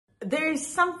there is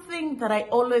something that I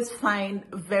always find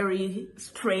very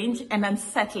strange and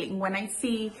unsettling when I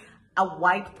see a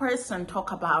white person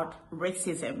talk about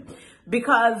racism,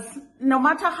 because no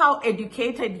matter how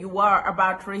educated you are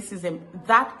about racism,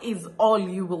 that is all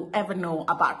you will ever know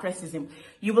about racism.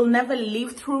 You will never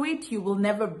live through it. You will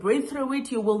never breathe through it.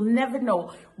 You will never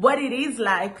know what it is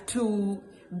like to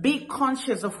be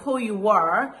conscious of who you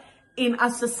are in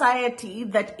a society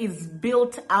that is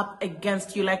built up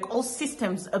against you, like all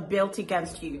systems are built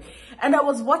against you. And I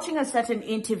was watching a certain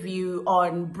interview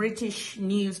on British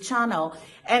news channel,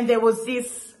 and there was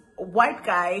this white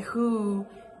guy who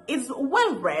is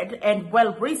well-read and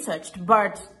well-researched,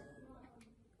 but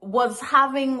was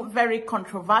having very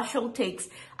controversial takes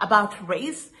about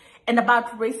race and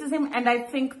about racism. And I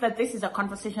think that this is a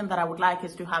conversation that I would like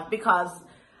us to have, because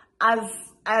as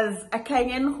a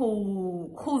Kenyan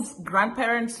whose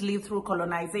grandparents lived through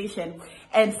colonization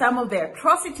and some of the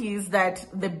atrocities that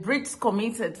the Brits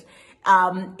committed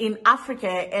in Africa,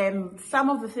 and some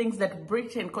of the things that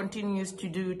Britain continues to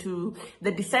do to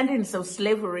the descendants of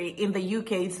slavery in the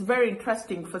UK, it's very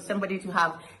interesting for somebody to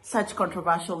have such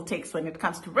controversial takes when it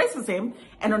comes to racism,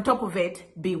 and on top of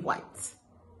it, be white.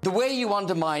 The way you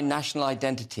undermine national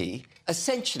identity,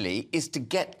 essentially, is to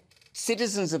get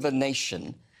citizens of a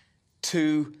nation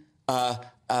to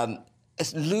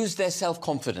lose their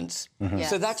self-confidence. Mm-hmm.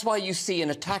 Yes. So that's why you see an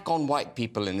attack on white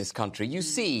people in this country. You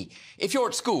see, if you're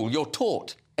at school, you're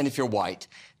taught, and if you're white,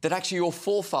 that actually your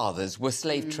forefathers were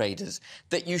slave traders,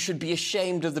 that you should be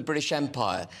ashamed of the British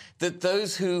Empire, that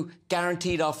those who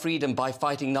guaranteed our freedom by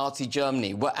fighting Nazi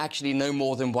Germany were actually no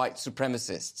more than white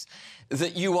supremacists,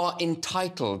 that you are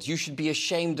entitled, you should be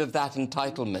ashamed of that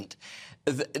entitlement.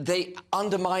 They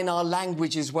undermine our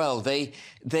language as well.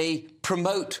 They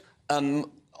promote,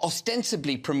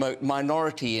 ostensibly promote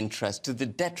minority interest to the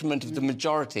detriment of the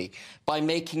majority by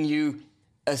making you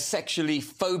sexually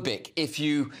phobic if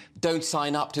you don't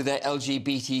sign up to their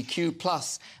LGBTQ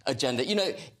plus agenda. You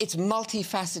know, it's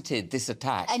multifaceted, this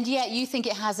attack. And yet you think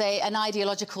it has an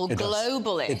ideological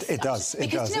globalist... It does.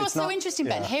 Because you know what's so interesting,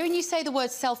 Ben? Hearing you say the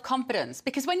word self-confidence,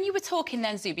 because when you were talking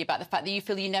then, Zubi, about the fact that you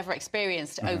feel you never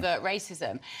experienced overt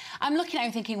racism, I'm looking at it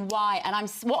and thinking, why? And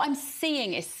what I'm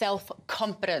seeing is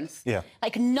self-confidence. Yeah.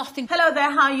 Like nothing... Hello there,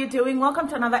 how are you doing? Welcome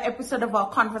to another episode of our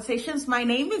Conversations. My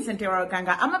name is Indira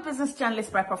Oganga. I'm a business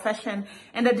journalist by profession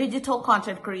and a digital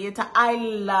content creator. I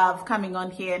love coming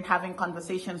on here and having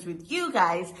conversations with you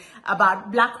guys about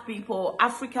Black people,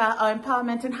 Africa, our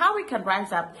empowerment, and how we can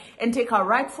rise up and take our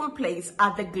rightful place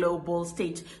at the global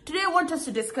stage. Today, I want us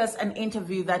to discuss an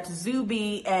interview that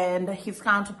Zubi and his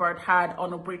counterpart had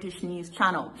on a British news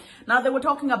channel. Now, they were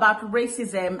talking about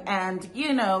racism and,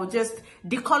 you know, just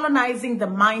decolonizing the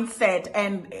mindset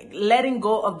and letting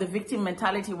go of the victim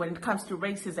mentality when it comes to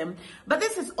racism. But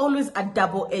this is always a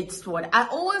double-edged sword. I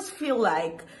always feel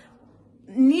like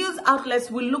news outlets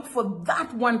will look for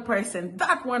that one person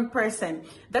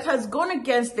that has gone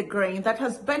against the grain, that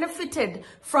has benefited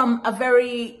from a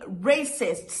very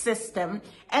racist system,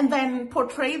 and then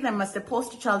portray them as the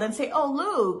poster child and say, oh,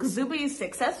 look, Zubi is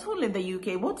successful in the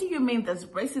UK. What do you mean there's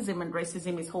racism and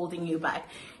racism is holding you back?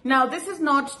 Now, this is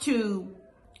not to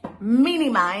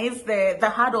minimize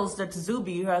the hurdles that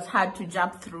Zubi has had to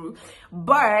jump through,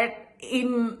 but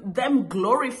in them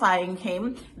glorifying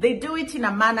him, they do it in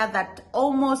a manner that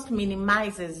almost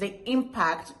minimizes the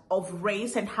impact of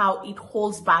race and how it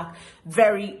holds back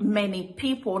very many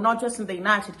people, not just in the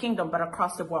United Kingdom, but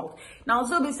across the world. Now,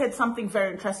 Zubi said something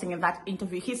very interesting in that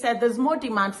interview. He said there's more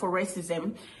demand for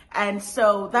racism, and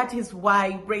so that is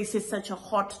why race is such a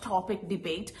hot topic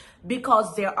debate,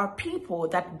 because there are people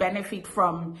that benefit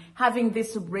from having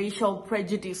this racial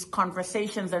prejudice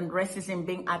conversations and racism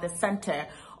being at the center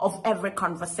of every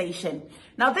conversation.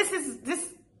 Now,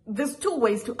 there's two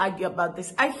ways to argue about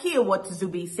this. I hear what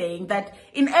Zubi is saying, that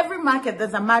in every market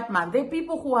there's a madman. There are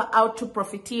people who are out to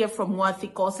profiteer from worthy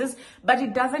causes, but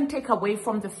it doesn't take away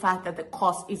from the fact that the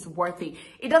cause is worthy.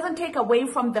 It doesn't take away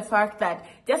from the fact that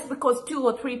just because 2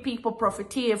 or 3 people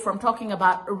profiteer from talking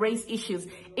about race issues,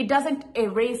 it doesn't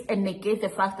erase and negate the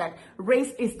fact that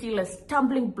race is still a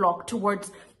stumbling block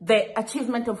towards the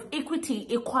achievement of equity,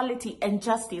 equality, and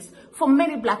justice for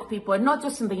many Black people, and not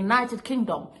just in the United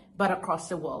Kingdom, but across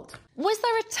the world. Was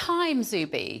there a time,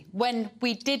 Zubi, when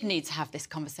we did need to have this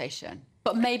conversation,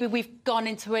 but maybe we've gone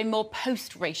into a more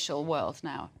post-racial world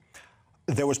now?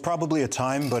 There was probably a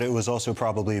time, but it was also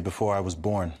probably before I was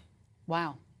born.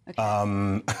 Wow.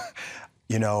 Okay.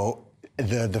 You know,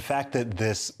 the fact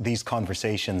that these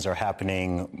conversations are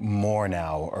happening more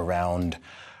now around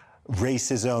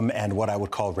racism and what I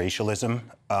would call racialism,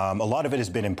 a lot of it has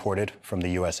been imported from the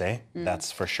USA,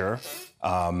 that's for sure.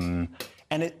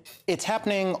 And it's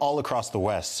happening all across the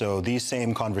West. So these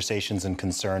same conversations and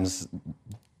concerns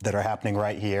that are happening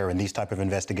right here and these type of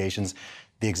investigations,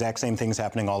 the exact same things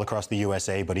happening all across the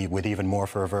USA, but with even more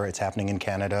fervor. It's happening in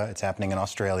Canada. It's happening in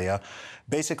Australia.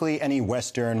 Basically, any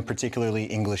Western, particularly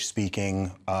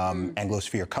English-speaking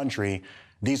Anglosphere country,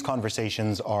 these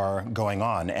conversations are going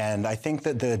on. And I think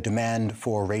that the demand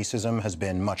for racism has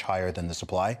been much higher than the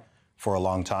supply for a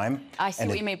long time. I see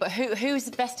what you mean, but who's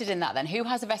vested in that then? Who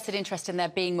has a vested interest in there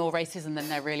being more racism than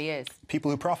there really is?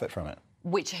 People who profit from it.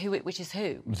 Which is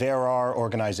who? There are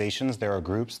organizations, there are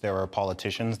groups, there are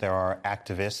politicians, there are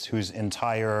activists whose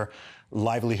entire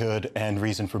livelihood and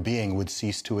reason for being would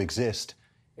cease to exist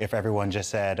if everyone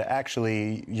just said,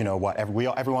 actually, you know what, we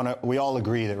all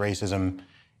agree that racism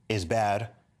is bad.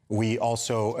 We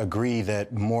also agree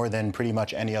that more than pretty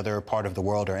much any other part of the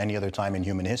world or any other time in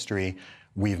human history,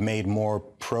 we've made more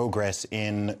progress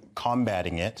in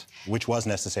combating it, which was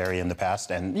necessary in the past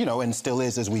and, you know, and still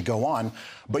is as we go on.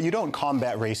 But you don't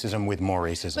combat racism with more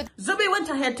racism. Zubi went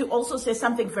ahead to also say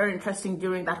something very interesting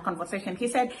during that conversation. He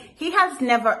said he has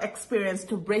never experienced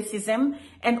racism,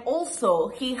 and also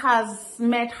he has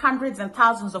met hundreds and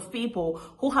thousands of people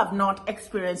who have not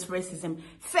experienced racism.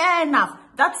 Fair enough.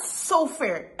 That's so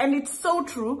fair. And it's so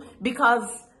true, because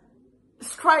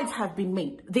strides have been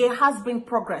made. There has been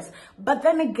progress. But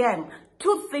then again,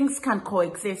 two things can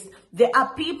coexist. There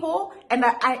are people, and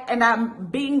I'm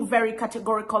being very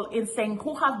categorical in saying,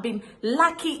 who have been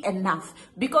lucky enough,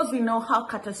 because we know how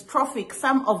catastrophic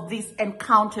some of these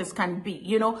encounters can be.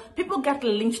 You know, people get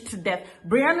lynched to death.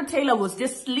 Breonna Taylor was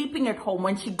just sleeping at home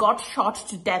when she got shot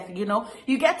to death. You know,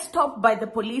 you get stopped by the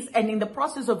police, and in the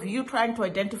process of you trying to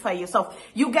identify yourself,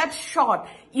 you get shot.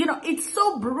 You know, it's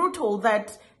so brutal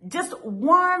that just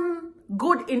one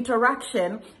good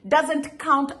interaction doesn't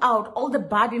count out all the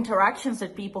bad interactions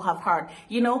that people have had.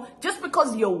 You know, just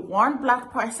because you're one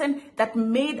black person that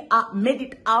made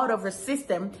it out of a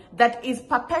system that is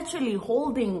perpetually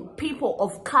holding people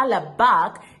of color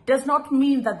back does not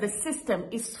mean that the system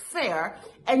is fair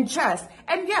and just.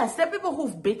 And yes, there are people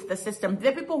who've beat the system.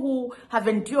 There are people who have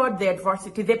endured the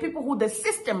adversity. There are people who the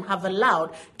system have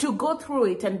allowed to go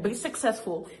through it and be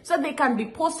successful, so they can be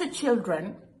poster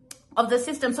children of the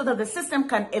system, so that the system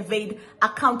can evade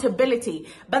accountability.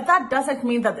 But that doesn't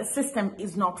mean that the system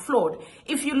is not flawed.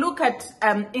 If you look at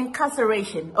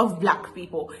incarceration of black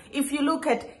people, if you look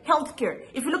at healthcare,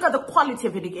 if you look at the quality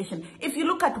of education, if you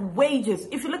look at wages,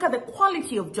 if you look at the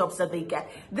quality of jobs that they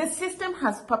get, the system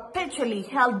has perpetually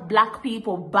held black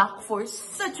people back for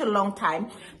such a long time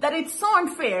that it's so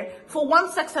unfair for one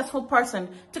successful person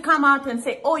to come out and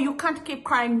say, oh, you can't keep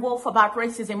crying wolf about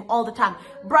racism all the time.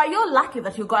 Bruh, you're lucky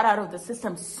that you got out of the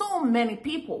system. So many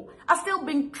people are still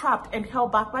being trapped and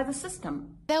held back by the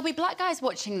system. There'll be black guys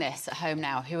watching this at home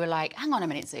now who are like, hang on a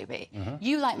minute, Zubi.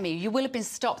 You, like me, you will have been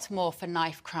stopped more for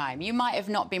knife crime. You might have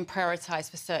not been prioritised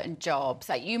for certain jobs.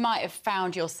 Like, you might have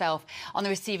found yourself on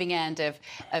the receiving end of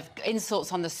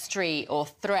insults on the street or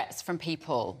threats from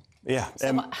people. Yeah.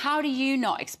 So how do you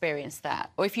not experience that?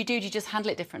 Or if you do you just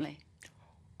handle it differently?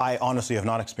 I honestly have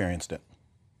not experienced it.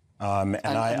 And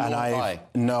I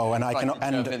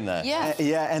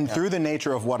through the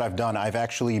nature of what I've done, I've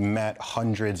actually met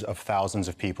hundreds of thousands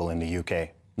of people in the UK.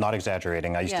 Not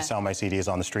exaggerating. I used to sell my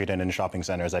CDs on the street and in shopping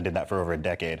centers. I did that for over a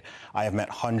decade. I have met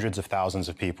hundreds of thousands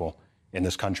of people in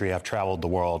this country. I've traveled the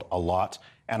world a lot.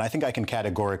 And I think I can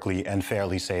categorically and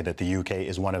fairly say that the UK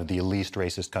is one of the least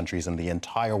racist countries in the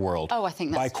entire world. Oh, I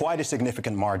think that's by quite a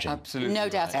significant margin. Absolutely. No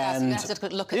doubt. And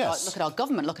look at our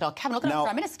government, look at our cabinet, look at our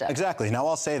Prime Minister. Exactly. Now,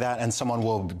 I'll say that, and someone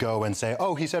will go and say,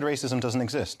 oh, he said racism doesn't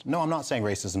exist. No, I'm not saying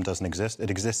racism doesn't exist. It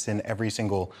exists in every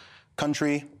single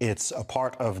country. It's a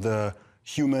part of the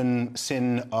human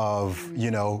sin of,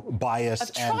 you know,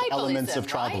 bias and elements of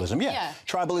tribalism. Right? Yeah.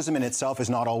 Tribalism in itself is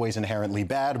not always inherently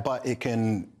bad, but it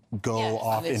can go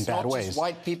off in bad ways. Just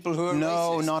white people who are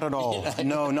no, racist. not at all.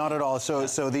 No, not at all.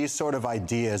 So these sort of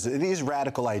ideas, these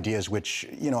radical ideas, which,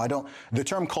 you know, the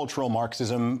term cultural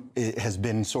Marxism has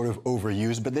been sort of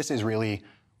overused, but this is really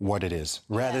what it is.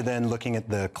 Rather than looking at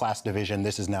the class division,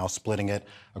 this is now splitting it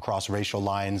across racial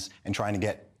lines and trying to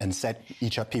get and set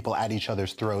people at each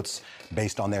other's throats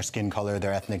based on their skin color,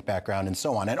 their ethnic background, and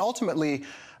so on. And ultimately,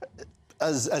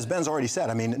 as Ben's already said,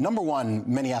 I mean, number one,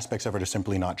 many aspects of it are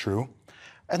simply not true.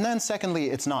 And then secondly,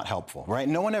 it's not helpful, right?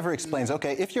 No one ever explains,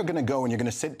 okay, if you're going to go and you're going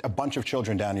to sit a bunch of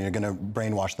children down and you're going to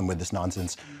brainwash them with this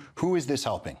nonsense, who is this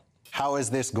helping? How is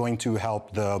this going to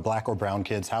help the black or brown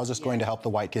kids? How is this going to help the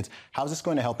white kids? How is this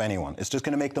going to help anyone? It's just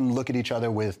going to make them look at each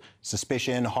other with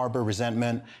suspicion, harbor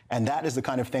resentment, and that is the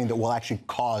kind of thing that will actually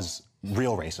cause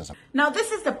real racism. Now,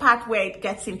 this is the part where it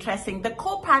gets interesting. The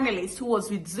co-panelist who was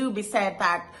with Zubi said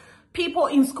that people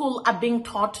in school are being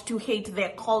taught to hate their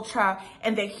culture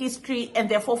and their history, and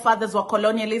their forefathers were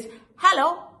colonialists.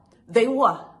 Hello, they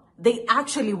were. They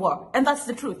actually were. And that's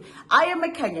the truth. I am a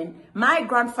Kenyan. My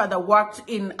grandfather worked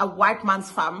in a white man's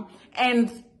farm,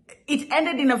 and it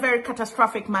ended in a very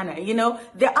catastrophic manner. You know,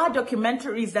 there are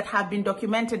documentaries that have been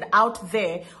documented out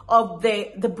there of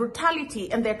the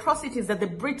brutality and the atrocities that the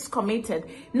Brits committed,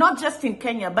 not just in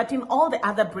Kenya, but in all the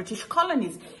other British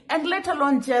colonies. And let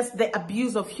alone just the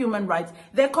abuse of human rights,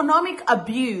 the economic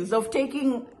abuse of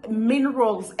taking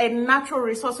minerals and natural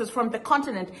resources from the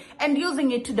continent and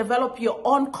using it to develop your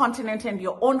own continent and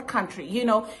your own country. You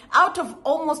know, out of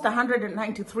almost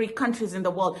 193 countries in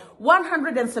the world,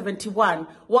 171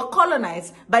 were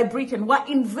colonized by Britain, were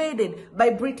invaded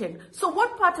by Britain. So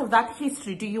what part of that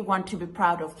history do you want to be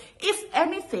proud of? If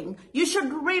anything, you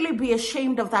should really be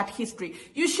ashamed of that history.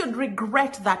 You should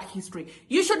regret that history.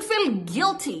 You should feel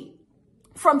guilty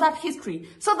from that history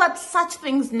so that such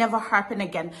things never happen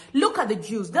again. Look at the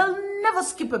Jews. They'll never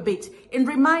skip a beat in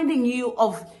reminding you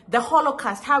of the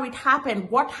Holocaust, how it happened,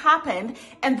 what happened,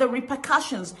 and the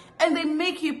repercussions, and they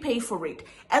make you pay for it.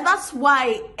 And that's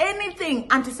why anything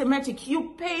anti-Semitic,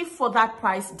 you pay for that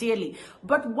price dearly.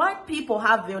 But white people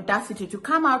have the audacity to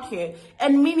come out here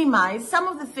and minimize some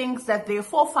of the things that their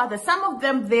forefathers, some of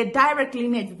them, their direct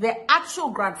lineage, their actual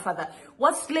grandfather,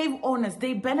 was slave owners.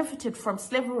 They benefited from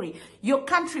slavery. Your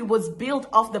country was built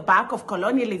off the back of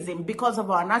colonialism because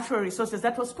of our natural resources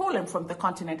that was stolen from the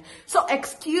continent. So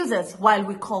excuse us while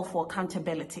we call for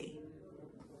accountability.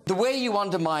 The way you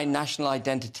undermine national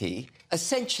identity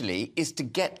essentially is to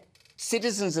get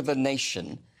citizens of a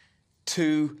nation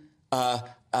to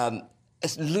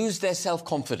lose their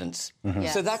self-confidence. Mm-hmm.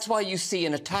 Yes. So that's why you see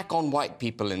an attack on white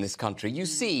people in this country. You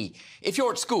see, if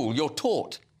you're at school, you're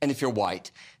taught, and if you're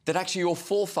white, that actually your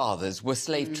forefathers were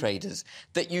slave traders,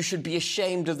 that you should be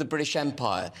ashamed of the British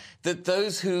Empire, that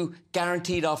those who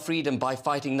guaranteed our freedom by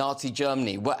fighting Nazi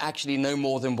Germany were actually no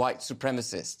more than white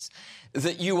supremacists,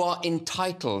 that you are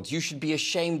entitled. You should be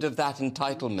ashamed of that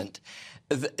entitlement.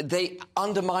 They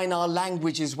undermine our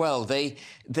language as well.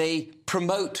 They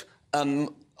promote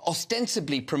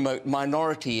ostensibly promote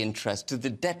minority interest to the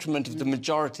detriment of the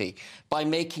majority by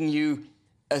making you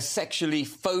sexually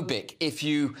phobic if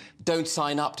you don't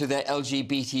sign up to their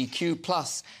LGBTQ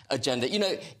plus agenda. You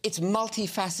know, it's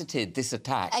multifaceted, this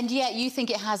attack. And yet you think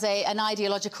it has an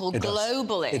ideological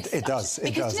globalist. It does.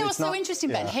 Because you know what's so interesting,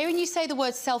 Ben? Hearing you say the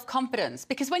word self-confidence,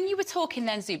 because when you were talking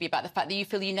then, Zubi, about the fact that you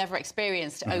feel you never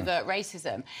experienced overt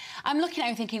racism, I'm looking at it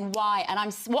and thinking, why?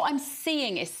 And what I'm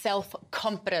seeing is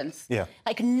self-confidence. Yeah.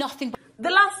 Like nothing. The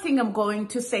last thing I'm going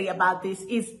to say about this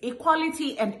is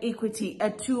equality and equity are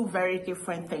two very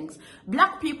different things.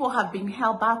 Black people have been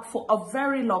held back for a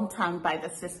very long time by the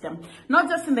system, not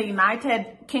just in the United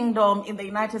Kingdom, in the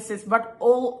United States, but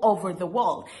all over the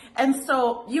world. And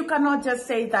so you cannot just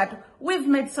say that we've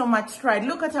made so much stride.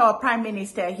 Look at our prime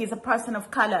minister. He's a person of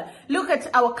color. Look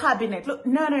at our cabinet. Look,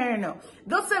 no.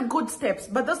 Those are good steps,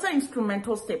 but those are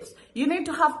instrumental steps. You need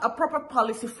to have a proper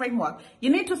policy framework. You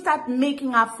need to start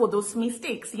making up for those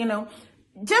mistakes, you know.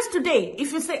 Just today,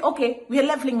 if you say, okay, we're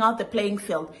leveling out the playing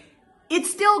field, it's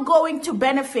still going to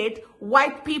benefit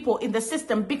white people in the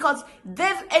system because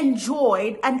they've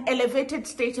enjoyed an elevated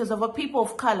status of a people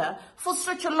of color for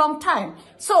such a long time.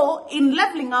 So in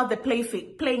leveling out the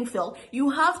playing field,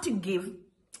 you have to give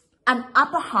an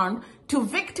upper hand to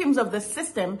victims of the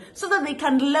system so that they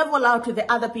can level out to the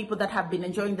other people that have been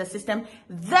enjoying the system.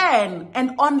 Then,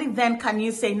 and only then, can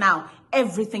you say now,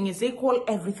 everything is equal,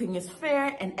 everything is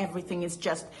fair, and everything is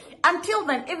just. Until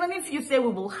then, even if you say we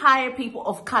will hire people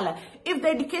of color, if the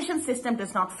education system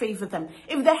does not favor them,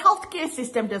 if the healthcare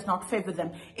system does not favor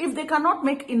them, if they cannot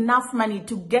make enough money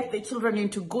to get their children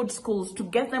into good schools, to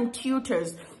get them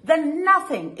tutors, then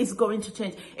nothing is going to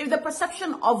change. If the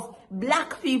perception of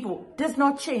black people does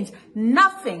not change,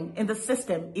 nothing in the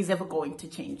system is ever going to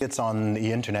change. It's on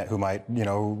the internet who might, you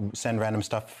know, send random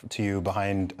stuff to you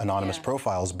behind anonymous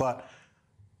profiles, but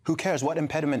who cares? What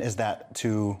impediment is that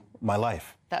to my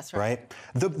life? That's right.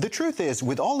 The truth is,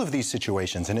 with all of these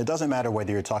situations, and it doesn't matter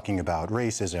whether you're talking about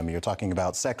racism, you're talking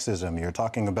about sexism, you're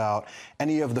talking about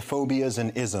any of the phobias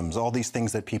and isms, all these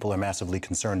things that people are massively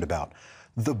concerned about,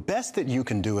 the best that you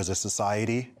can do as a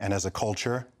society and as a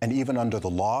culture, and even under the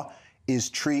law, is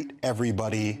treat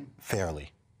everybody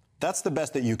fairly. That's the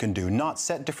best that you can do. Not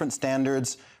set different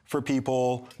standards for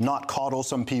people, not coddle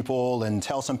some people and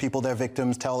tell some people they're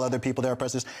victims, tell other people they're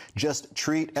oppressors. Just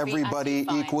treat everybody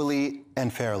equally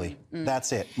and fairly.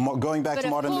 That's it. Going back to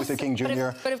Martin Luther King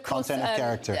Jr., content of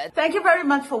character. Thank you very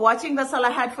much for watching. That's all I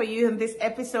had for you in this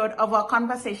episode of our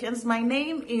Conversations. My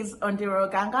name is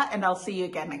Ondiro Ganga, and I'll see you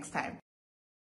again next time.